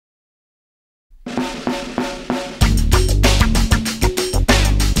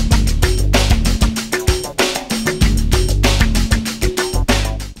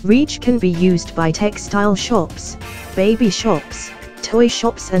Reach can be used by textile shops, baby shops, toy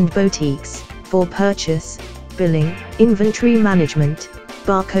shops and boutiques, for purchase, billing, inventory management,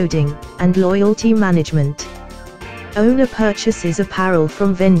 barcoding, and loyalty management. Owner purchases apparel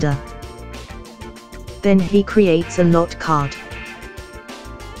from vendor. Then he creates a lot card.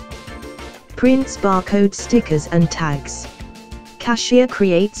 Prints barcode stickers and tags. Cashier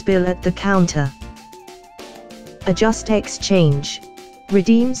creates bill at the counter. Adjust exchange.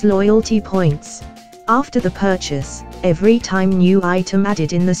 Redeems loyalty points. After the purchase, every time new item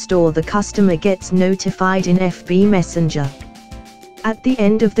added in the store, the customer gets notified in FB Messenger. At the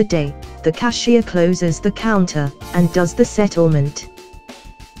end of the day, the cashier closes the counter and does the settlement.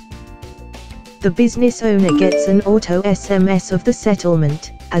 The business owner gets an auto SMS of the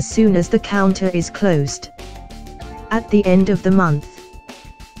settlement as soon as the counter is closed. At the end of the month,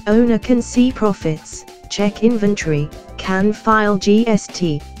 owner can see profits, check inventory, can file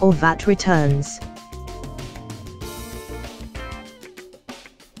GST or VAT returns.